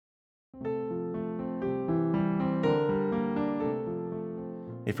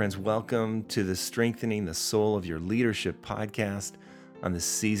Hey friends, welcome to the Strengthening the Soul of Your Leadership podcast on the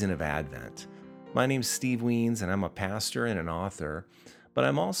season of Advent. My name's Steve Wiens, and I'm a pastor and an author, but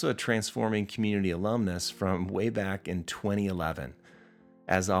I'm also a Transforming Community alumnus from way back in 2011.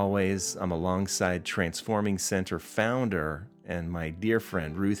 As always, I'm alongside Transforming Center founder and my dear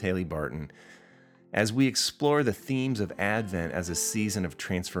friend Ruth Haley Barton as we explore the themes of Advent as a season of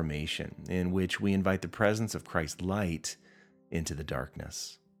transformation in which we invite the presence of Christ's light into the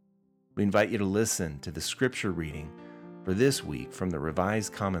darkness. We invite you to listen to the scripture reading for this week from the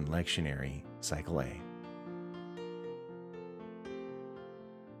Revised Common Lectionary, Cycle A.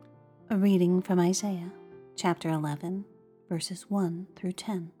 A reading from Isaiah, chapter 11, verses 1 through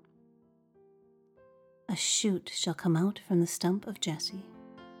 10. A shoot shall come out from the stump of Jesse,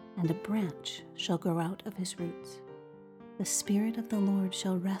 and a branch shall grow out of his roots. The Spirit of the Lord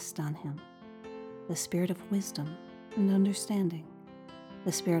shall rest on him, the Spirit of wisdom and understanding,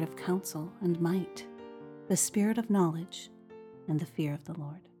 the Spirit of counsel and might, the Spirit of knowledge and the fear of the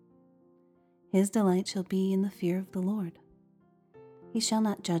Lord. His delight shall be in the fear of the Lord. He shall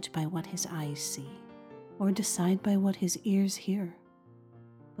not judge by what his eyes see, or decide by what his ears hear,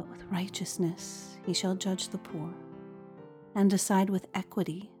 but with righteousness he shall judge the poor, and decide with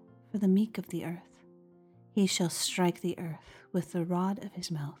equity for the meek of the earth. He shall strike the earth with the rod of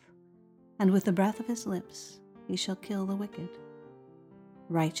his mouth, and with the breath of his lips he shall kill the wicked.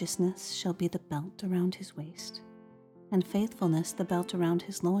 Righteousness shall be the belt around his waist, and faithfulness the belt around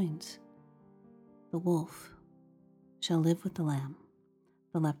his loins. The wolf shall live with the lamb,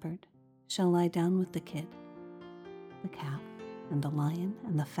 the leopard shall lie down with the kid, the calf and the lion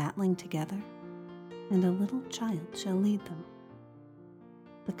and the fatling together, and a little child shall lead them.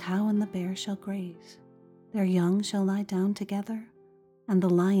 The cow and the bear shall graze, their young shall lie down together, and the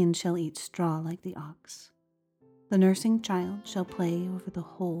lion shall eat straw like the ox. The nursing child shall play over the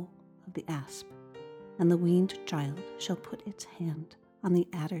hole of the asp, and the weaned child shall put its hand on the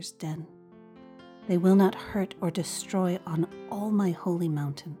adder's den. They will not hurt or destroy on all my holy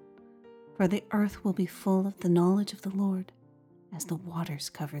mountain, for the earth will be full of the knowledge of the Lord, as the waters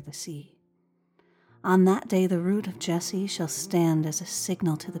cover the sea. On that day the root of Jesse shall stand as a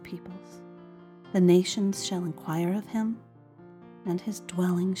signal to the peoples. The nations shall inquire of him, and his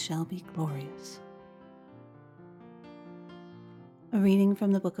dwelling shall be glorious. A reading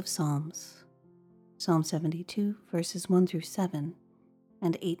from the book of Psalms, Psalm 72, verses 1 through 7,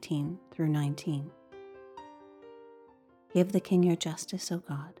 and 18 through 19. Give the king your justice, O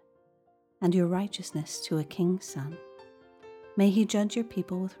God, and your righteousness to a king's son. May he judge your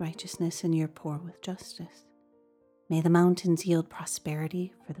people with righteousness and your poor with justice. May the mountains yield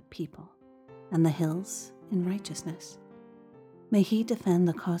prosperity for the people, and the hills in righteousness. May he defend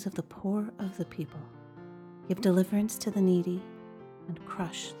the cause of the poor of the people, give deliverance to the needy, and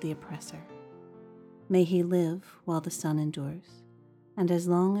crush the oppressor. May he live while the sun endures, and as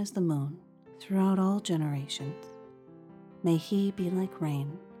long as the moon, throughout all generations. May he be like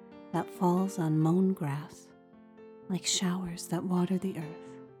rain that falls on mown grass, like showers that water the earth.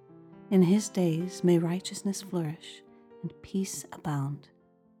 In his days may righteousness flourish and peace abound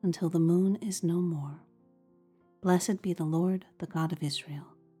until the moon is no more. Blessed be the Lord, the God of Israel,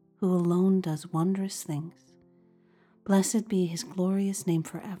 who alone does wondrous things. Blessed be his glorious name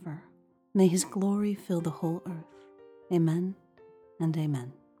forever. May his glory fill the whole earth. Amen and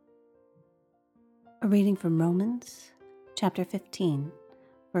amen. A reading from Romans, chapter 15,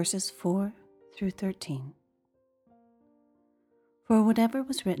 verses 4 through 13. For whatever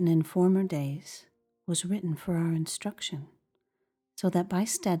was written in former days was written for our instruction, so that by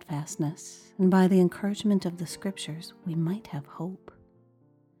steadfastness and by the encouragement of the Scriptures we might have hope.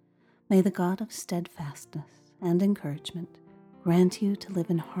 May the God of steadfastness and encouragement grant you to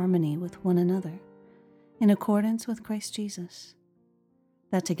live in harmony with one another, in accordance with Christ Jesus,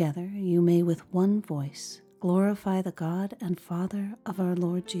 that together you may with one voice glorify the God and Father of our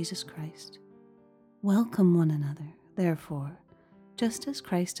Lord Jesus Christ. Welcome one another, therefore, just as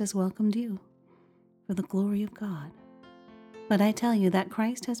Christ has welcomed you, for the glory of God. But I tell you that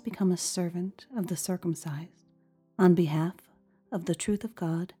Christ has become a servant of the circumcised on behalf of the truth of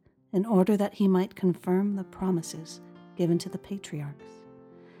God, in order that he might confirm the promises given to the patriarchs,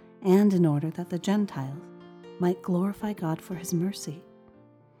 and in order that the Gentiles might glorify God for his mercy.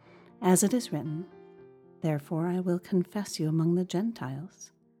 As it is written, therefore I will confess you among the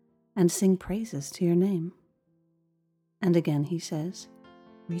Gentiles, and sing praises to your name. And again he says,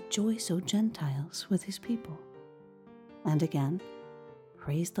 rejoice, O Gentiles, with his people. And again,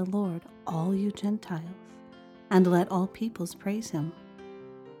 praise the Lord, all you Gentiles, and let all peoples praise him.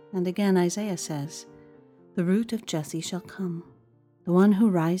 And again Isaiah says, the root of Jesse shall come, the one who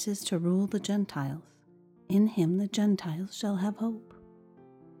rises to rule the Gentiles. In him the Gentiles shall have hope.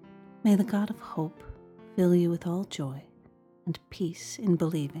 May the God of hope fill you with all joy and peace in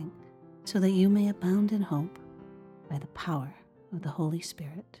believing, so that you may abound in hope by the power of the Holy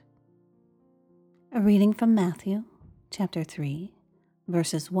Spirit. A reading from Matthew, chapter 3,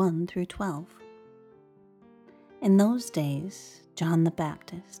 verses 1 through 12. In those days, John the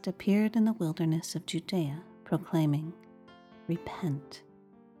Baptist appeared in the wilderness of Judea, proclaiming, "Repent,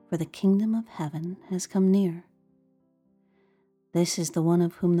 for the kingdom of heaven has come near." This is the one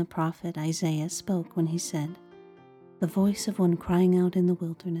of whom the prophet Isaiah spoke when he said, "The voice of one crying out in the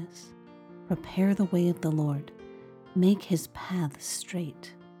wilderness, prepare the way of the Lord, make his paths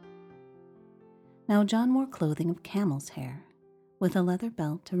straight." Now John wore clothing of camel's hair, with a leather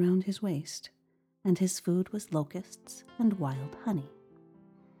belt around his waist, and his food was locusts and wild honey.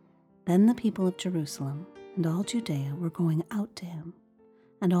 Then the people of Jerusalem and all Judea were going out to him,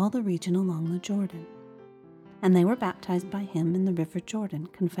 and all the region along the Jordan, and they were baptized by him in the river Jordan,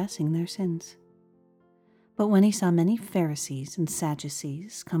 confessing their sins. But when he saw many Pharisees and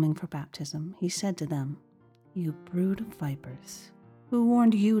Sadducees coming for baptism, he said to them, "You brood of vipers, who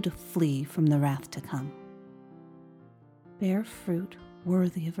warned you to flee from the wrath to come? Bear fruit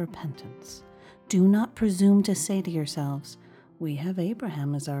worthy of repentance. Do not presume to say to yourselves, 'We have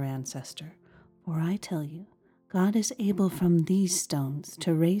Abraham as our ancestor,' for I tell you, God is able from these stones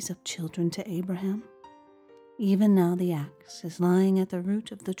to raise up children to Abraham. Even now the axe is lying at the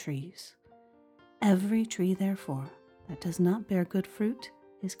root of the trees. Every tree, therefore, that does not bear good fruit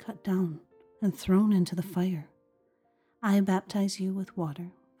is cut down and thrown into the fire. I baptize you with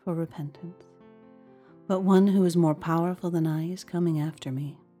water for repentance. But one who is more powerful than I is coming after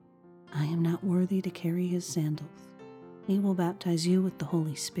me. I am not worthy to carry his sandals. He will baptize you with the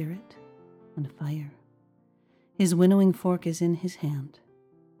Holy Spirit and fire. His winnowing fork is in his hand,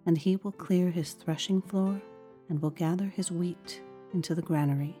 and he will clear his threshing floor and will gather his wheat into the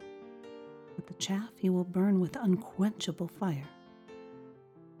granary. But the chaff he will burn with unquenchable fire."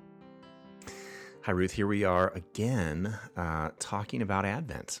 Hi, Ruth. Here we are again talking about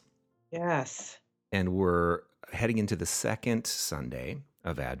Advent. Yes. And we're heading into the second Sunday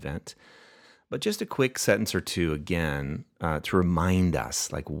of Advent. But just a quick sentence or two again to remind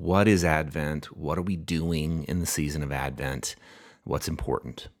us, like, what is Advent? What are we doing in the season of Advent? What's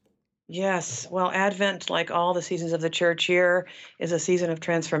important? Yes. Well, Advent, like all the seasons of the church year, is a season of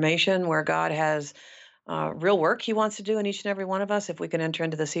transformation where God has real work he wants to do in each and every one of us if we can enter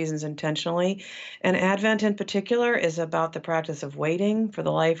into the seasons intentionally. And Advent in particular is about the practice of waiting for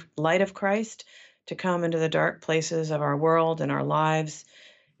the light of Christ to come into the dark places of our world and our lives.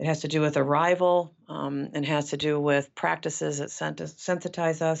 It has to do with arrival and has to do with practices that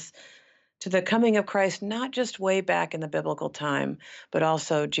sensitize us to the coming of Christ, not just way back in the biblical time, but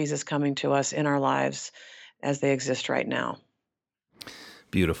also Jesus coming to us in our lives as they exist right now.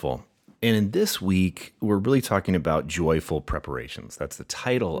 Beautiful. And in this week, we're really talking about joyful preparations. That's the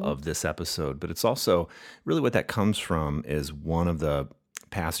title of this episode, but it's also really what that comes from is one of the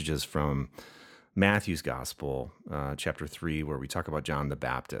passages from Matthew's Gospel, chapter 3, where we talk about John the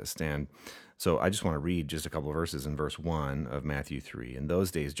Baptist. And so I just want to read just a couple of verses in verse 1 of Matthew 3. In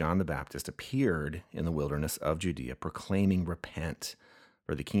those days, John the Baptist appeared in the wilderness of Judea, proclaiming, "Repent,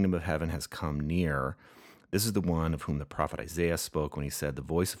 for the kingdom of heaven has come near." This is the one of whom the prophet Isaiah spoke when he said, "The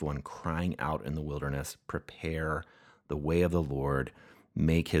voice of one crying out in the wilderness, prepare the way of the Lord,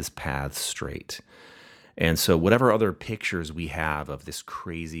 make his paths straight." And so whatever other pictures we have of this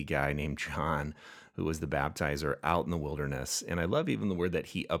crazy guy named John, who was the baptizer out in the wilderness, and I love even the word that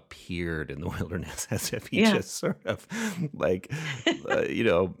he appeared in the wilderness, as if he just sort of like,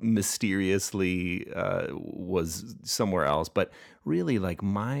 mysteriously was somewhere else. But really, like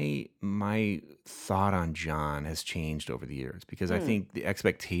my thought on John has changed over the years, because I think the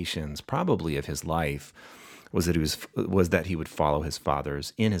expectations probably of his life was that he would follow his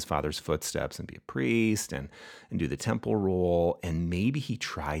father's footsteps and be a priest and do the temple role. And maybe he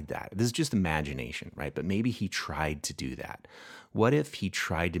tried that. This is just imagination, right? But maybe he tried to do that. What if he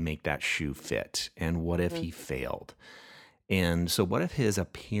tried to make that shoe fit? And what if he failed? And so what if his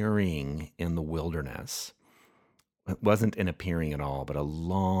appearing in the wilderness wasn't an appearing at all, but a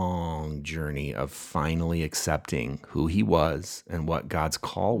long journey of finally accepting who he was and what God's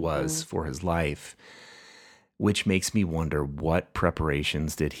call was for his life? Which makes me wonder, what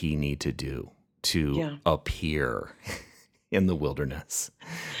preparations did he need to do to appear in the wilderness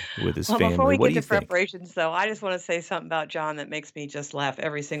with his family? Before we What get do you to think? preparations, though, I just want to say something about John that makes me just laugh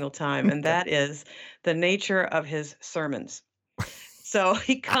every single time, and that is the nature of his sermons. So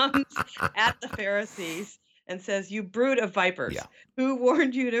he comes at the Pharisees and says, "You brood of Yeah. vipers, who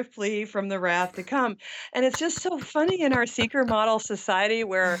warned you to flee from the wrath to come?" And it's just so funny in our seeker model society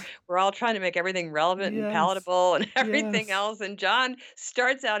where we're all trying to make everything relevant and Yes. palatable and everything Yes. else. And John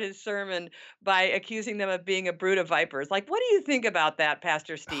starts out his sermon by accusing them of being a brood of vipers. Like, what do you think about that,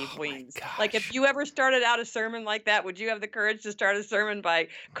 Pastor Steve Oh my Weens? Like, if gosh. you ever started out a sermon like that, would you have the courage to start a sermon by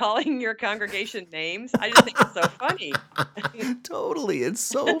calling your congregation names? I just think it's so funny. Totally. It's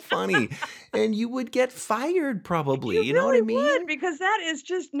so funny. And you would get fired probably. You You know what I really would, mean? because that is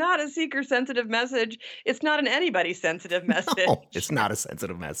just not a seeker sensitive message. It's not an anybody sensitive No, message. it's not a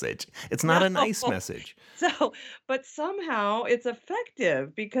sensitive message. It's not No. a nice message. So, but somehow it's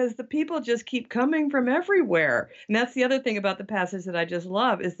effective because the people just keep coming from everywhere. And that's the other thing about the passage that I just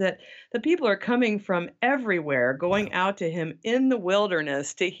love is that the people are coming from everywhere, Yeah. going out to him in the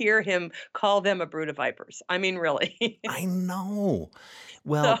wilderness to hear him call them a brood of vipers. I mean, really. I know. So,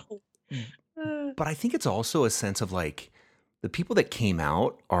 Well, uh, but I think it's also a sense of like the people that came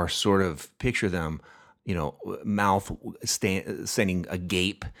out are sort of picture them, mouth standing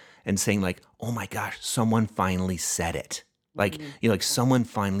agape and saying like, "Oh my gosh, someone finally said it." Like, mhm, like someone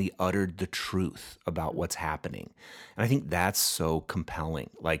finally uttered the truth about mhm. what's happening. And I think that's so compelling.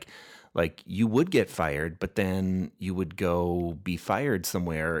 Like you would get fired, but then you would go be fired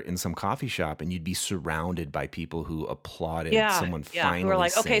somewhere in some coffee shop and you'd be surrounded by people who applauded Yeah, someone yeah. Who are finally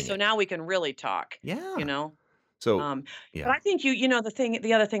like, okay, saying so it. now we can really talk, you Yeah. know? So, Um, but yeah. I think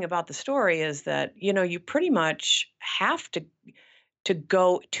the other thing about the story is that, you pretty much have to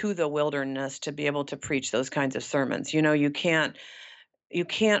go to the wilderness to be able to preach those kinds of sermons. You can't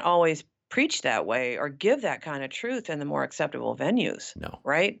always preach that way or give that kind of truth in the more acceptable venues, No.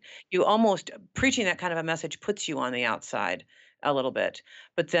 right? You almost preaching that kind of a message puts you on the outside a little bit.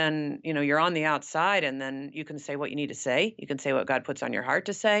 But then, you're on the outside and then you can say what you need to say. You can say what God puts on your heart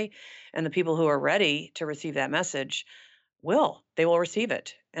to say. And the people who are ready to receive that message they will receive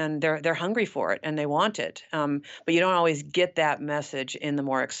it and they're hungry for it and they want it. But you don't always get that message in the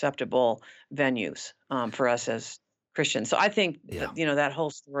more acceptable venues for us as Christians. So I think Yeah. that that whole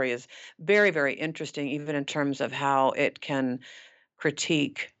story is very, very interesting, even in terms of how it can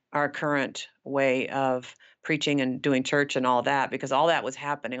critique our current way of preaching and doing church and all that, because all that was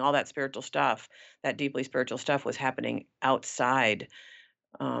happening, all that spiritual stuff, that deeply spiritual stuff was happening outside.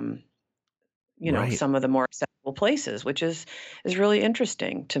 Um, Right. some of the more accessible places, which is really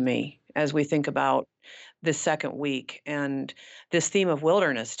interesting to me as we think about this second week and this theme of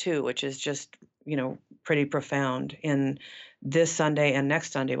wilderness too, which is just, pretty profound in this Sunday and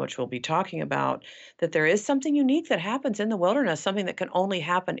next Sunday, which we'll be talking about, that there is something unique that happens in the wilderness, something that can only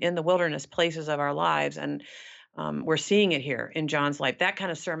happen in the wilderness places of our lives. And we're seeing it here in John's life. That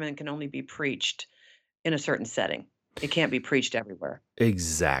kind of sermon can only be preached in a certain setting. It can't be preached everywhere.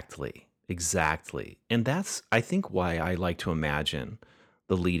 Exactly. Exactly. And that's, I think, why I like to imagine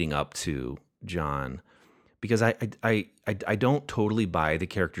the leading up to John, because I don't totally buy the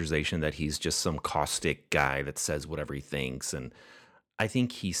characterization that he's just some caustic guy that says whatever he thinks. And I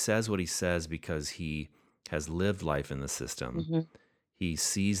think he says what he says because he has lived life in the system. Hmm. He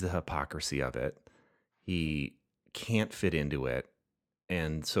sees the hypocrisy of it. He can't fit into it.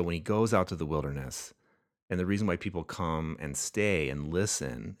 And so when he goes out to the wilderness, and the reason why people come and stay and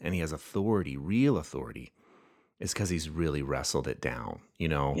listen, and he has authority, real authority, is because he's really wrestled it down,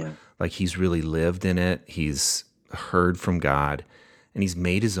 Yeah. like he's really lived in it. He's heard from God and he's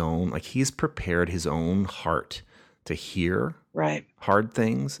made his own, like he's prepared his own heart to hear Right. hard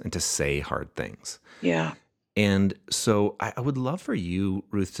things and to say hard things. Yeah. And so I would love for you,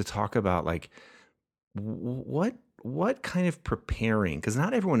 Ruth, to talk about like what kind of preparing, because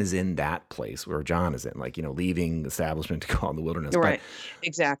not everyone is in that place where John is in, like, leaving the establishment to go out in the wilderness. You're But right.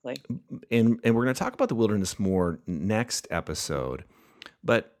 Exactly. and we're going to talk about the wilderness more next episode,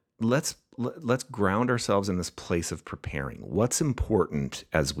 but let's ground ourselves in this place of preparing. What's important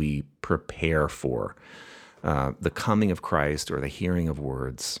as we prepare for the coming of Christ or the hearing of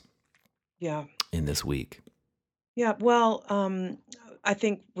words Yeah. in this week? Yeah. Well, I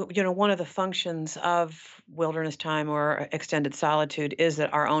think, one of the functions of wilderness time or extended solitude is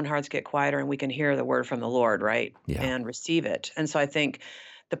that our own hearts get quieter and we can hear the word from the Lord, right? Yeah. And receive it. And so I think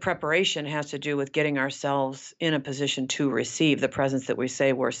the preparation has to do with getting ourselves in a position to receive the presence that we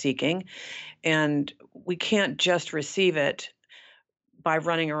say we're seeking. And we can't just receive it by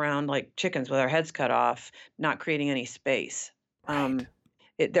running around like chickens with our heads cut off, not creating any space. Right. Um,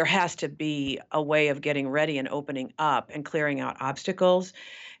 there has to be a way of getting ready and opening up and clearing out obstacles.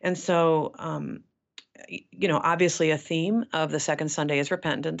 And so, obviously, a theme of the second Sunday is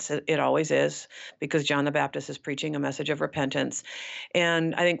repentance. It always is, because John the Baptist is preaching a message of repentance.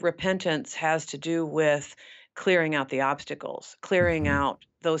 And I think repentance has to do with clearing out the obstacles, clearing Hmm. out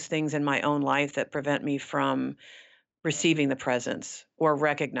those things in my own life that prevent me from receiving the presence or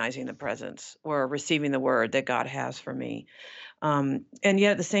recognizing the presence or receiving the word that God has for me. And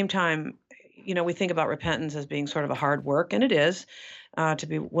yet at the same time, we think about repentance as being sort of a hard work, and it is, to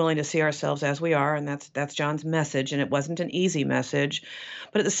be willing to see ourselves as we are, and that's John's message, and it wasn't an easy message.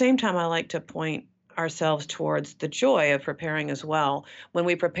 But at the same time, I like to point ourselves towards the joy of preparing as well. When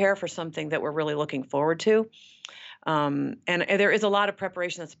we prepare for something that we're really looking forward to, and there is a lot of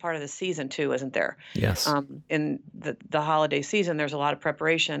preparation that's part of the season too, isn't there? Yes. In the holiday season, there's a lot of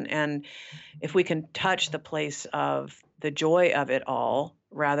preparation, and if we can touch the place of the joy of it all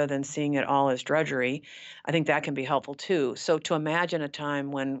rather than seeing it all as drudgery, I think that can be helpful too. So to imagine a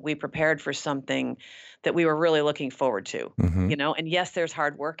time when we prepared for something that we were really looking forward to, Hmm. and yes, there's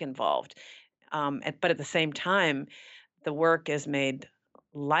hard work involved, but at the same time, the work is made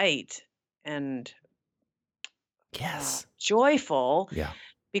light and Yes. joyful Yeah.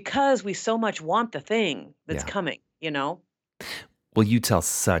 because we so much want the thing that's Yeah. coming. Well, you tell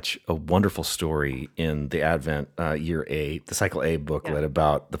such a wonderful story in the Advent Year A, the Cycle A Yeah. booklet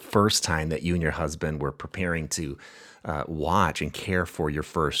about the first time that you and your husband were preparing to watch and care for your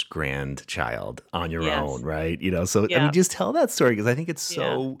first grandchild on your own, Yes. right? So I mean, Yeah. just tell that story because I think it's Yeah.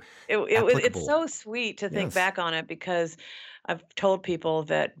 so It's applicable. so sweet to think Yes. back on it because I've told people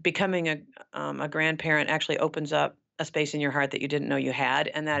that becoming a grandparent actually opens up a space in your heart that you didn't know you had,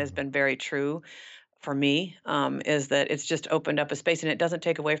 and that has Mhm. been very true for me. Is that it's just opened up a space, and it doesn't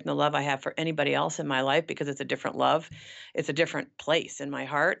take away from the love I have for anybody else in my life because it's a different love, it's a different place in my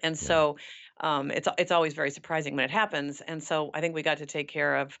heart, and Yeah. so it's always very surprising when it happens. And so I think we got to take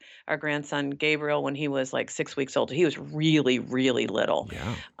care of our grandson Gabriel when he was like 6 weeks old. He was really, really little,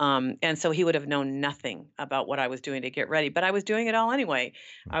 Yeah. and so he would have known nothing about what I was doing to get ready, but I was doing it all anyway.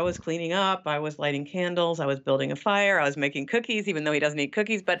 I was Mhm. cleaning up, I was lighting candles, I was building a fire, I was making cookies, even though he doesn't eat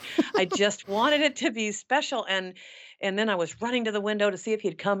cookies, but I just wanted it to be special. And then I was running to the window to see if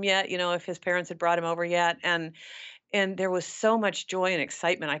he'd come yet, if his parents had brought him over yet. And there was so much joy and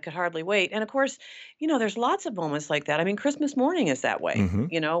excitement, I could hardly wait. And of course, there's lots of moments like that. I mean, Christmas morning is that way,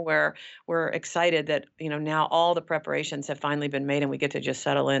 Mhm. where we're excited that, now all the preparations have finally been made and we get to just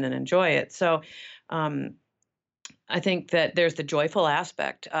settle in and enjoy it. So, um, I think that there's the joyful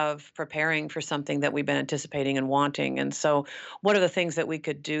aspect of preparing for something that we've been anticipating and wanting. And so, what are the things that we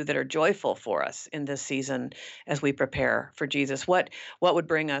could do that are joyful for us in this season as we prepare for Jesus? What would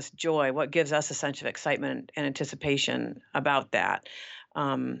bring us joy? What gives us a sense of excitement and anticipation about that?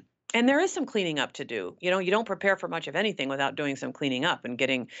 Um, and there is some cleaning up to do. You don't prepare for much of anything without doing some cleaning up and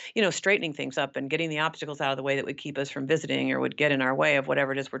getting, straightening things up and getting the obstacles out of the way that would keep us from visiting or would get in our way of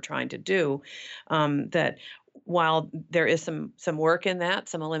whatever it is we're trying to do. That while there is some work in that,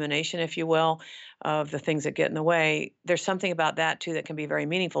 some elimination, if you will, of the things that get in the way, there's something about that too that can be very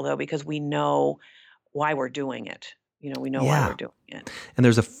meaningful though, because we know why we're doing it. We know why we're Yeah. doing it. And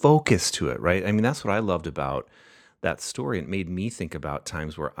there's a focus to it, right? I mean, that's what I loved about that story. It made me think about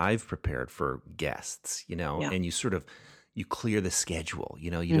times where I've prepared for guests, Yeah. and you clear the schedule, you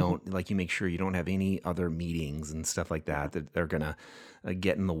Hmm. don't like you make sure you don't have any other meetings and stuff like that that are gonna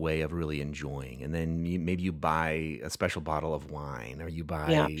get in the way of really enjoying. And then maybe you buy a special bottle of wine, or you buy,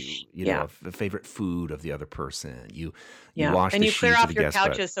 Yeah. Yeah. a favorite food of the other person. You Yeah. wash And the you clear shoes of off the your guest, but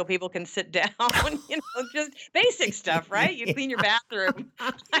couches so people can sit down, just basic stuff, right? You clean your bathroom,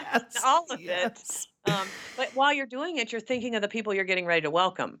 yes, all of it. yes, But while you're doing it, you're thinking of the people you're getting ready to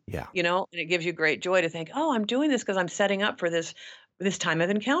welcome, yeah, and it gives you great joy to think, oh, I'm doing this because I'm setting up for this time of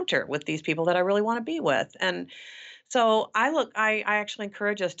encounter with these people that I really want to be with. And so I actually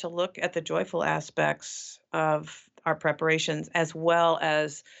encourage us to look at the joyful aspects of our preparations as well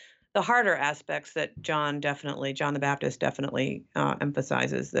as the harder aspects that John the Baptist definitely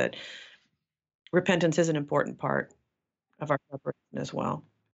emphasizes that repentance is an important part of our preparation as well.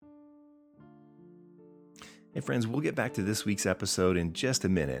 Hey, friends, we'll get back to this week's episode in just a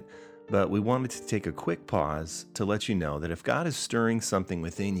minute, but we wanted to take a quick pause to let you know that if God is stirring something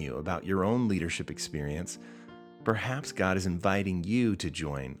within you about your own leadership experience, perhaps God is inviting you to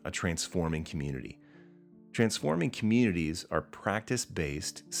join a transforming community. Transforming communities are practice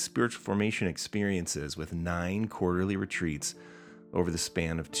based spiritual formation experiences with 9 quarterly retreats over the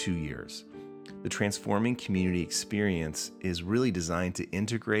span of 2 years. The Transforming Community experience is really designed to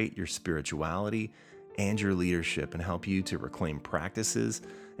integrate your spirituality and your leadership and help you to reclaim practices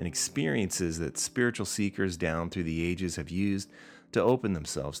and experiences that spiritual seekers down through the ages have used to open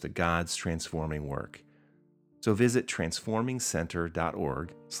themselves to God's transforming work. So visit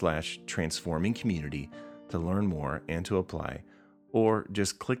transformingcenter.org/transformingcommunity to learn more and to apply, or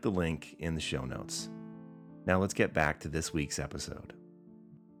just click the link in the show notes. Now let's get back to this week's episode.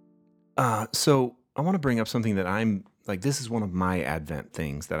 So I want to bring up something that I'm like, this is one of my Advent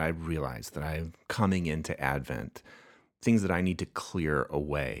things that I realized that I'm coming into Advent, things that I need to clear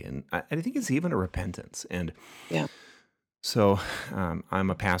away. And I think it's even a repentance. And Yeah. so I'm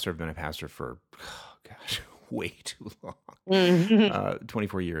a pastor. I've been a pastor for, oh gosh, way too long, Mhm.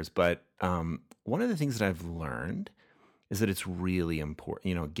 24 years. But one of the things that I've learned is that it's really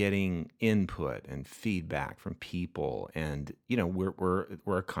important, getting input and feedback from people. And,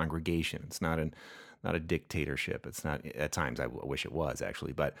 we're a congregation. It's not a dictatorship. It's not, at times I wish it was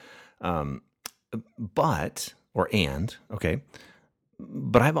actually, um, okay.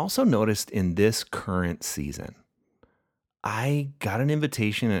 But I've also noticed in this current season, I got an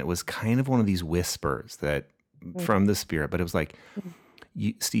invitation and it was kind of one of these whispers that from the Spirit, but it was like,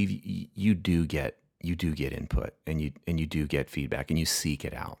 Steve, you do get input and you do get feedback and you seek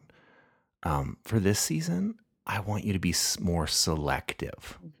it out. For this season, I want you to be more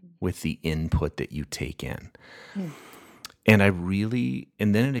selective with the input that you take in. Mm.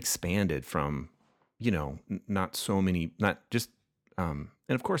 And then it expanded from, not so many, not just, and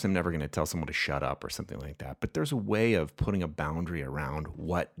of course I'm never going to tell someone to shut up or something like that, but there's a way of putting a boundary around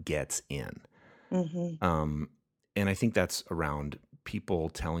what gets in. Mhm. And I think that's around people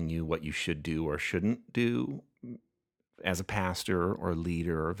telling you what you should do or shouldn't do as a pastor or a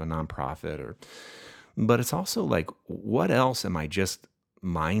leader of a nonprofit, but it's also like, what else am I just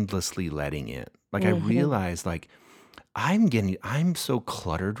mindlessly letting in? Like, I Mhm. realize, like, I'm so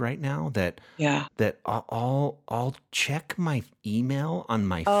cluttered right now Yeah. that I'll check my email on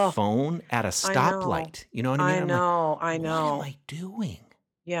my Oh, phone at a I know. stoplight. You know what I mean? I I'm like, know. I what am know. I doing?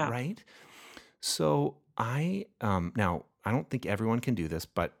 Yeah. Right? So now I don't think everyone can do this,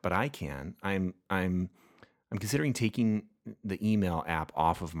 but I can. I'm considering taking the email app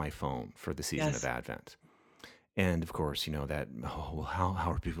off of my phone for the season of Yes. Advent. And of course, well,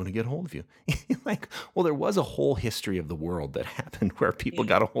 how are people going to get a hold of you? Like, well, there was a whole history of the world that happened where people Yeah.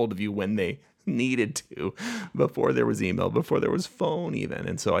 got a hold of you when they needed to, before there was email, before there was phone even.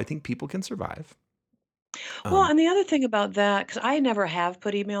 And so I think people can survive. Well, Um, and the other thing about that, because I never have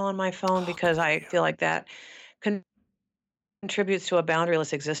put email on my phone oh, good because for I you. feel like that contributes to a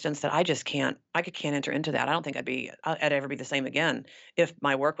boundaryless existence that I can't enter into that. I don't think I'd ever be the same again if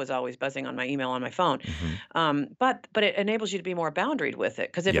my work was always buzzing on my email on my phone. Hmm. But it enables you to be more boundaried with it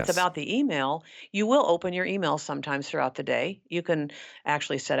because if it's Yes. about the email, you will open your email sometimes throughout the day. You can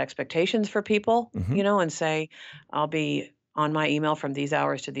actually set expectations for people, Hmm. and say, I'll be on my email from these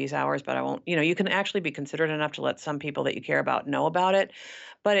hours to these hours, but I won't, you can actually be considerate enough to let some people that you care about know about it.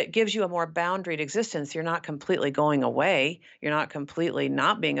 But it gives you a more boundaried existence. You're not completely going away. You're not completely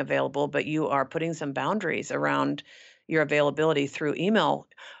not being available, but you are putting some boundaries around your availability through email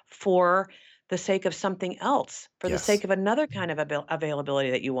for the sake of something else, for the Yes. sake of another kind of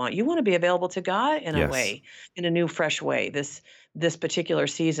availability that you want. You want to be available to God in a Yes. way, in a new, fresh way. This particular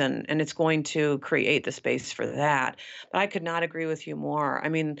season, and it's going to create the space for that. But I could not agree with you more. I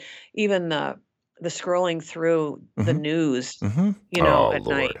mean, even the scrolling through the Hmm. news, Hmm. Oh, at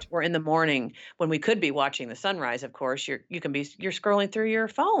Lord. night or in the morning when we could be watching the sunrise, of course, you're scrolling through your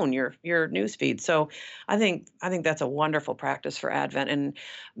phone, your news feed. So I think that's a wonderful practice for Advent. And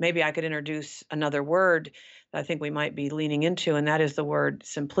maybe I could introduce another word that I think we might be leaning into, and that is the word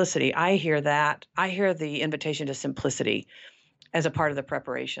simplicity. I hear that. I hear the invitation to simplicity as a part of the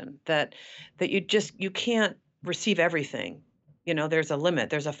preparation, that you can't receive everything. There's a limit,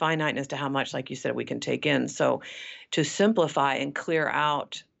 there's a finiteness to how much, like you said, we can take in. So to simplify and clear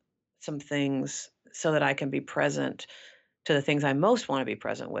out some things so that I can be present to the things I most want to be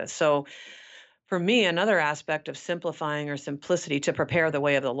present with. So for me, another aspect of simplifying or simplicity to prepare the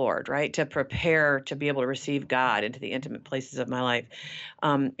way of the Lord, right? To prepare to be able to receive God into the intimate places of my life,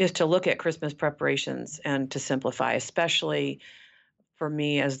 is to look at Christmas preparations and to simplify, especially for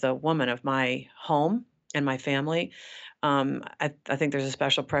me as the woman of my home and my family. I think there's a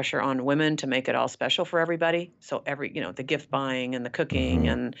special pressure on women to make it all special for everybody. So the gift buying and the cooking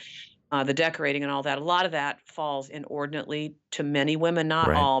Hmm. and the decorating and all that. A lot of that falls inordinately to many women, not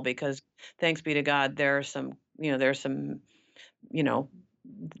Right. all, because thanks be to God, you know,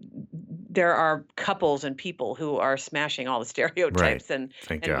 there are couples and people who are smashing all the Right. stereotypes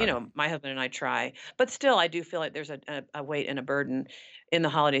Thank and God. my husband and I try, but still I do feel like there's a weight and a burden in the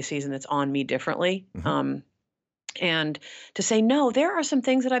holiday season that's on me differently. Hmm. And to say no, there are some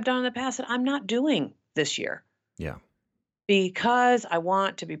things that I've done in the past that I'm not doing this year Yeah. because I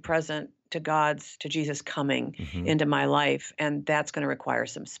want to be present to Jesus coming Hmm. into my life, and that's going to require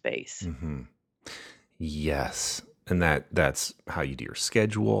some space. Hmm. Yes. And that's how you do your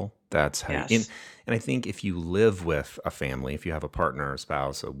schedule. That's how you, Yes. and I think if you live with a family, if you have a partner or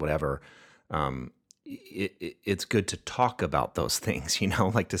spouse or whatever, um, it's good to talk about those things,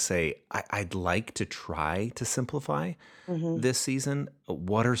 like to say, I'd like to try to simplify Hmm. this season.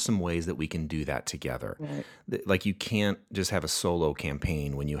 What are some ways that we can do that together? Right. Like you can't just have a solo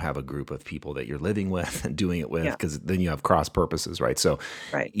campaign when you have a group of people that you're living with and doing it with, Yeah. because then you have cross purposes, right? So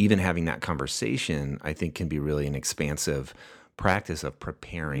Right. even having that conversation, I think, can be really an expansive practice of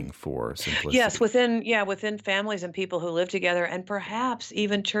preparing for Yes, simplicity. within families and people who live together and perhaps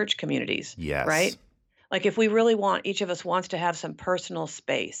even church communities, Yes. right? Like if we really want each of us wants to have some personal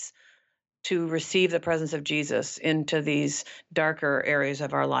space to receive the presence of Jesus into these darker areas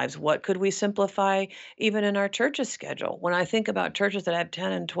of our lives, what could we simplify even in our church's schedule? When I think about churches that have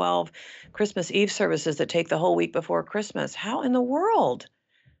 10 and 12 Christmas Eve services that take the whole week before Christmas, Yeah. how in the world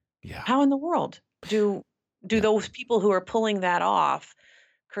do Yeah. those people who are pulling that off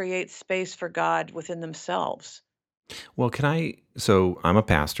create space for God within themselves? Well, so I'm a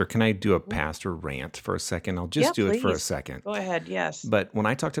pastor. Can I do a Mhm. pastor rant for a second? I'll Yeah, just do it for a please. second. Go ahead. Yes. But when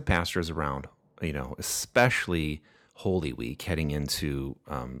I talk to pastors around, especially Holy Week heading into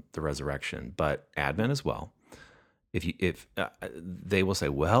the resurrection, but Advent as well, if they will say,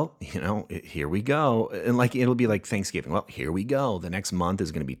 well, here we go, and like it'll be like Thanksgiving. Well, here we go. The next month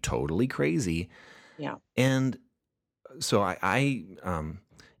is going to be totally crazy, Yeah. and so I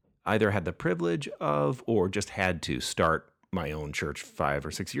either had the privilege of or just had to start my own church 5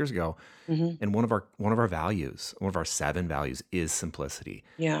 or 6 years ago, Hmm. and one of our values, one of our 7 values, is simplicity.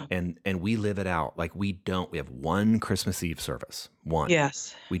 Yeah. And we live it out. Like we have one Christmas Eve service. One.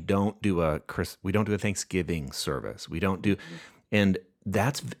 Yes. We don't do a Thanksgiving service. We don't do, Mhm. and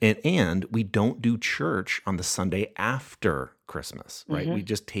and we don't do church on the Sunday after Christmas, right? We Hmm.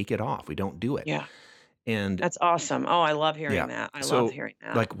 just take it off. We don't do it. Yeah. And That's awesome. Oh, I love hearing yeah. that. I love So hearing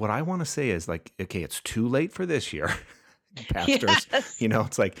that. like what I want to say is like, okay, it's too late for this year. Pastors, Yes.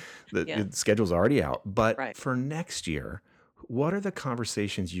 it's like Yeah. the schedule's already out. But Right. for next year, what are the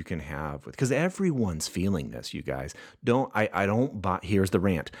conversations you can have with, because everyone's feeling this, you guys. I don't buy, here's the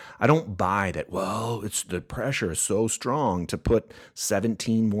rant. I don't buy that, well, it's the pressure is so strong to put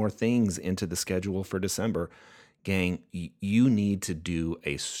 17 more things into the schedule for December. Gang, you need to do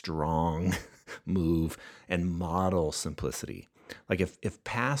a strong move and model simplicity. Like if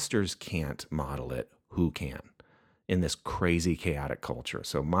pastors can't model it, who can? In this crazy chaotic culture.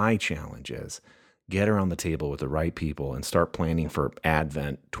 So my challenge is get around the table with the right people and start planning Yeah. for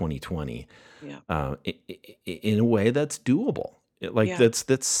Advent 2020 Yeah. in a way that's doable. Like Yeah.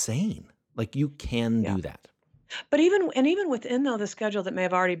 that's sane. Like you can Yeah. do that. But even within though the schedule that may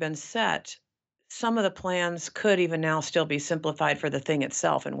have already been set, some of the plans could even now still be simplified for the thing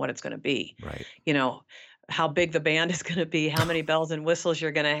itself and what it's going to be. Right. You know, how big the band is going to be, how many bells and whistles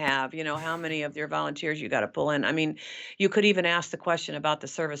you're going to have, how many of your volunteers you got to pull in. I mean, you could even ask the question about the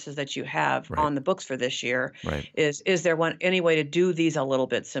services that you have Right. on the books for this year. Right. Is there any way to do these a little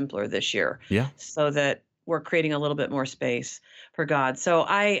bit simpler this year Yeah. so that we're creating a little bit more space for God? So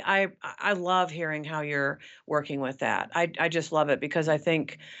I love hearing how you're working with that. I just love it because I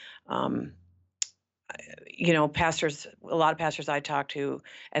think um, pastors, a lot of pastors I talk to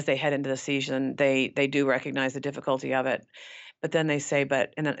as they head into the season, they do recognize the difficulty of it. But then they say,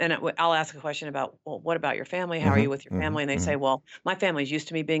 I'll ask a question about, well, what about your family? How are Hmm. you with your Hmm. family? And they Hmm. say, well, my family's used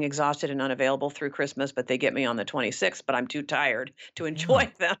to me being exhausted and unavailable through Christmas, but they get me on the 26th, but I'm too tired to Yeah.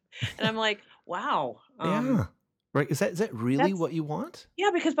 enjoy them. And I'm like, wow, Yeah. Right. Is that really that's what you want?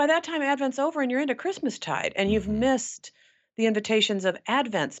 yeah, because by that time Advent's over and you're into Christmas tide, and you've Hmm. missed the invitations of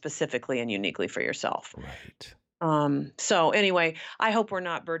Advent specifically and uniquely for yourself. Right. So anyway, I hope we're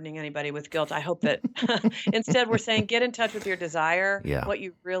not burdening anybody with guilt. I hope that instead we're saying get in touch with your desire, Yeah. what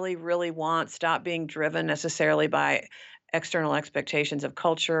you really, really want. Stop being driven necessarily by external expectations of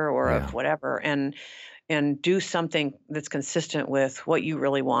culture or of Yeah. whatever, and do something that's consistent with what you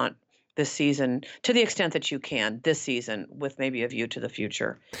really want this season to the extent that you can this season with maybe a view to the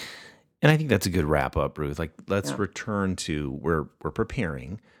future. And I think that's a good wrap up, Ruth. Like, let's Yeah. return to we're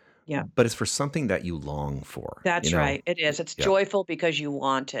preparing, Yeah. but it's for something that you long for. That's right. It is. It's Yeah. joyful because you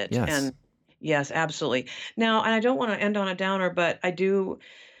want it. Yes. And yes, absolutely. Now, and I don't want to end on a downer, but I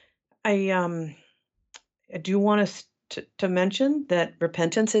I do want us to mention that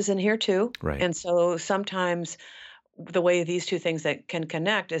repentance is in here too. Right. And so sometimes the way these two things that can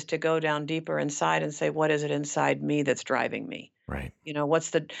connect is to go down deeper inside and say, what is it inside me that's driving me? Right. What's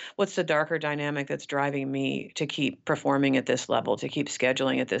the darker dynamic that's driving me to keep performing at this level, to keep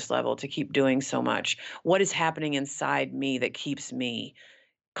scheduling at this level, to keep doing so much? What is happening inside me that keeps me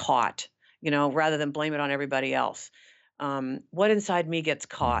caught, rather than blame it on everybody else? What inside me gets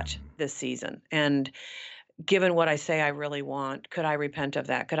caught Mm. this season? And given what I say I really want, could I repent of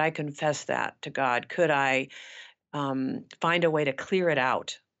that? Could I confess that to God? Could I find a way to clear it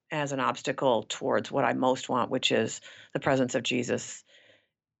out as an obstacle towards what I most want, which is the presence of Jesus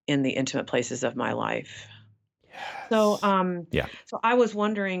in the intimate places of my life? So, Yes. Yeah. so I was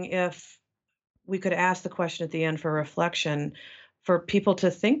wondering if we could ask the question at the end for reflection for people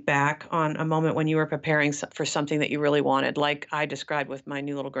to think back on a moment when you were preparing for something that you really wanted, like I described with my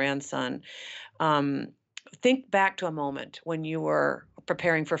new little grandson. Um, think back to a moment when you were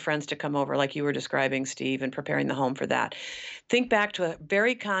preparing for friends to come over, like you were describing, Steve, and preparing the home for that. Think back to a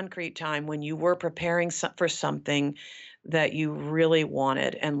very concrete time when you were preparing for something that you really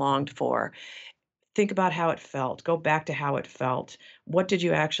wanted and longed for. Think about how it felt. Go back to how it felt. What did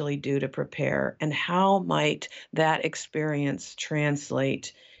you actually do to prepare? And how might that experience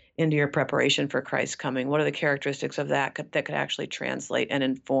translate into your preparation for Christ's coming? What are the characteristics of that could actually translate and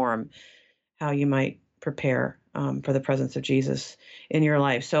inform how you might prepare for the presence of Jesus in your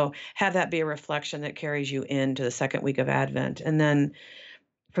life? So have that be a reflection that carries you into the second week of Advent. And then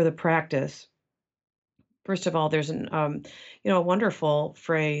for the practice, first of all, there's a wonderful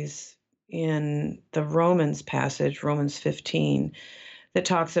phrase in the Romans passage, Romans 15, that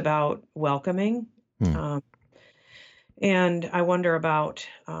talks about welcoming. Mm. Um, and I wonder about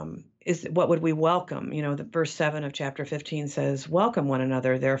is what would we welcome? The verse 7 of chapter 15 says, "Welcome one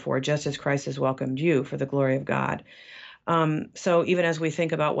another, therefore, just as Christ has welcomed you for the glory of God." So even as we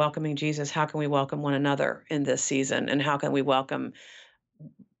think about welcoming Jesus, how can we welcome one another in this season, and how can we welcome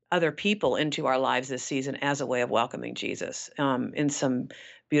other people into our lives this season as a way of welcoming Jesus in some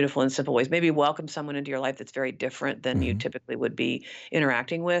beautiful and simple ways? Maybe welcome someone into your life that's very different than you Hmm. typically would be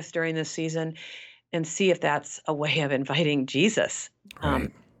interacting with during this season, and see if that's a way of inviting Jesus Right.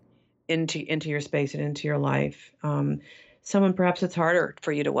 um, into your space and into your life. Someone perhaps it's harder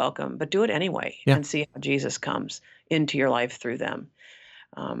for you to welcome, but do it anyway Yeah. and see how Jesus comes into your life through them.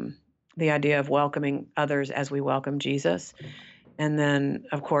 Um, the idea of welcoming others as we welcome Jesus. And then,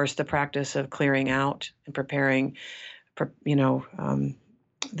 of course, the practice of clearing out and preparing, for,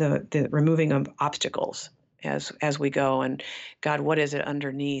 the removing of obstacles as we go. And God, what is it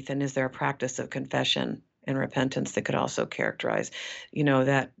underneath? And is there a practice of confession and repentance that could also characterize,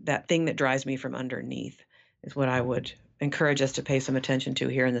 that thing that drives me from underneath is what I would encourage us to pay some attention to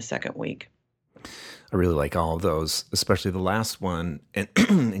here in the second week. I really like all of those, especially the last one. And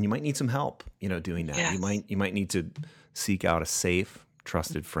and you might need some help, doing that. You Yes. might you might need to seek out a safe,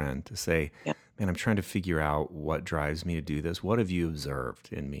 trusted friend to say, Yeah. "Man, I'm trying to figure out what drives me to do this. What have you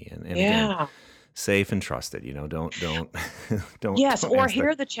observed in me?" And again, Yeah. safe and trusted. Don't Yes, don't or ask that.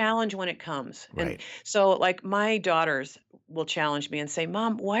 hear the challenge when it comes. And Right. so, like, my daughters will challenge me and say,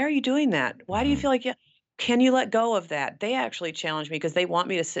 "Mom, why are you doing that? Why do you Hmm. feel like can you let go of that?" They actually challenge me because they want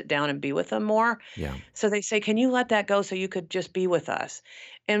me to sit down and be with them more. Yeah. So they say, "Can you let that go so you could just be with us?"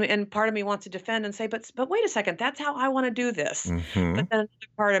 And part of me wants to defend and say, "But wait a second, that's how I want to do this." Hmm. But then another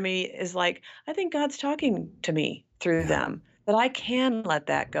part of me is like, "I think God's talking to me through Yeah. them, that I can let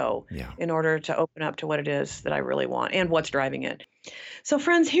that go Yeah. in order to open up to what it is that I really want and what's driving it." So,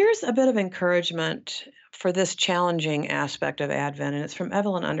 friends, here's a bit of encouragement for this challenging aspect of Advent, and it's from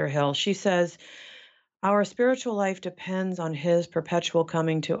Evelyn Underhill. She says, "Our spiritual life depends on His perpetual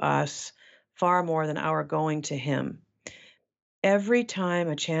coming to us far more than our going to Him. Every time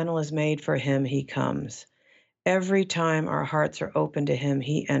a channel is made for Him, He comes. Every time our hearts are open to Him,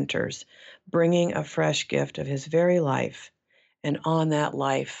 He enters, bringing a fresh gift of His very life, and on that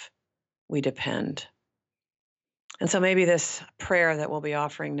life we depend." And so maybe this prayer that we'll be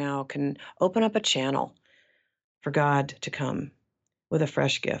offering now can open up a channel for God to come with a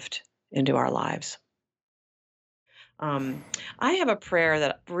fresh gift into our lives. Um, I have a prayer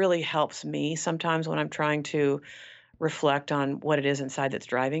that really helps me sometimes when I'm trying to reflect on what it is inside that's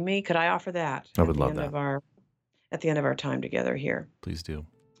driving me. Could I offer that I would love that. at the end of our time together here? Please do.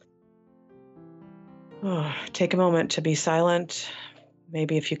 Oh, take a moment to be silent.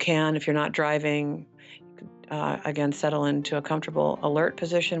 Maybe if you can, if you're not driving, you could again settle into a comfortable, alert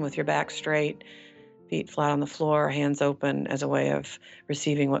position with your back straight, feet flat on the floor, hands open as a way of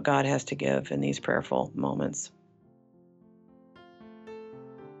receiving what God has to give in these prayerful moments.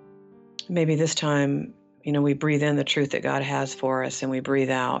 Maybe this time, we breathe in the truth that God has for us, and we breathe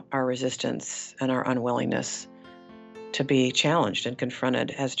out our resistance and our unwillingness to be challenged and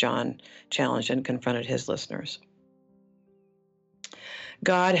confronted as John challenged and confronted his listeners.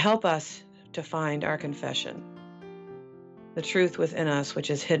 God, help us to find our confession, the truth within us which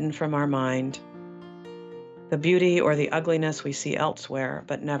is hidden from our mind, the beauty or the ugliness we see elsewhere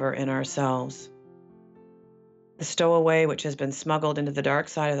but never in ourselves, the stowaway which has been smuggled into the dark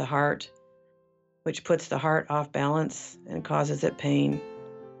side of the heart, which puts the heart off balance and causes it pain,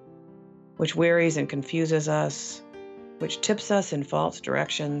 which wearies and confuses us, which tips us in false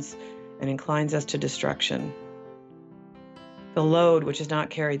directions and inclines us to destruction. The load which is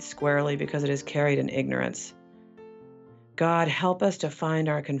not carried squarely because it is carried in ignorance. God, help us to find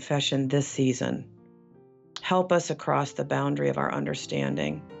our confession this season. Help us across the boundary of our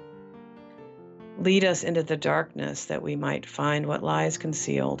understanding. Lead us into the darkness that we might find what lies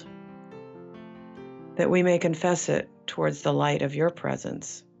concealed, that we may confess it towards the light of your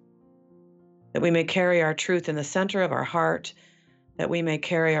presence, that we may carry our truth in the center of our heart, that we may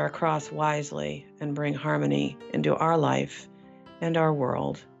carry our cross wisely and bring harmony into our life and our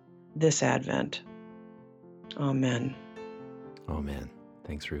world this Advent. Amen. Amen.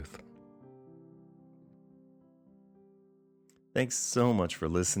 Thanks, Ruth. Thanks so much for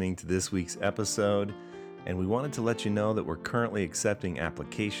listening to this week's episode, and we wanted to let you know that we're currently accepting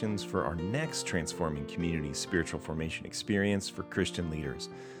applications for our next Transforming Community Spiritual Formation Experience for Christian leaders.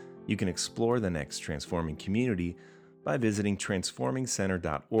 You can explore the next Transforming Community by visiting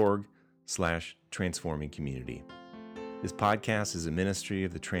transformingcenter.org/transformingcommunity. This podcast is a ministry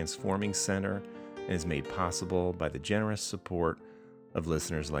of the Transforming Center and is made possible by the generous support of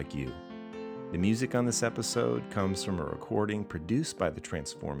listeners like you. The music on this episode comes from a recording produced by the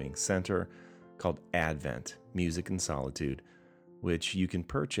Transforming Center called Advent, Music in Solitude, which you can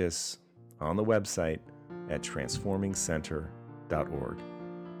purchase on the website at transformingcenter.org.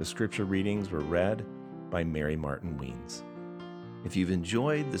 The scripture readings were read by Mary Martin Weens. If you've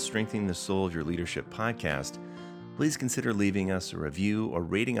enjoyed the Strengthening the Soul of Your Leadership podcast, please consider leaving us a review or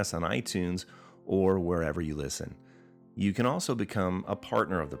rating us on iTunes or wherever you listen. You can also become a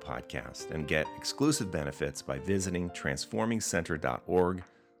partner of the podcast and get exclusive benefits by visiting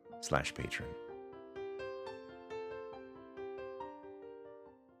transformingcenter.org/patron.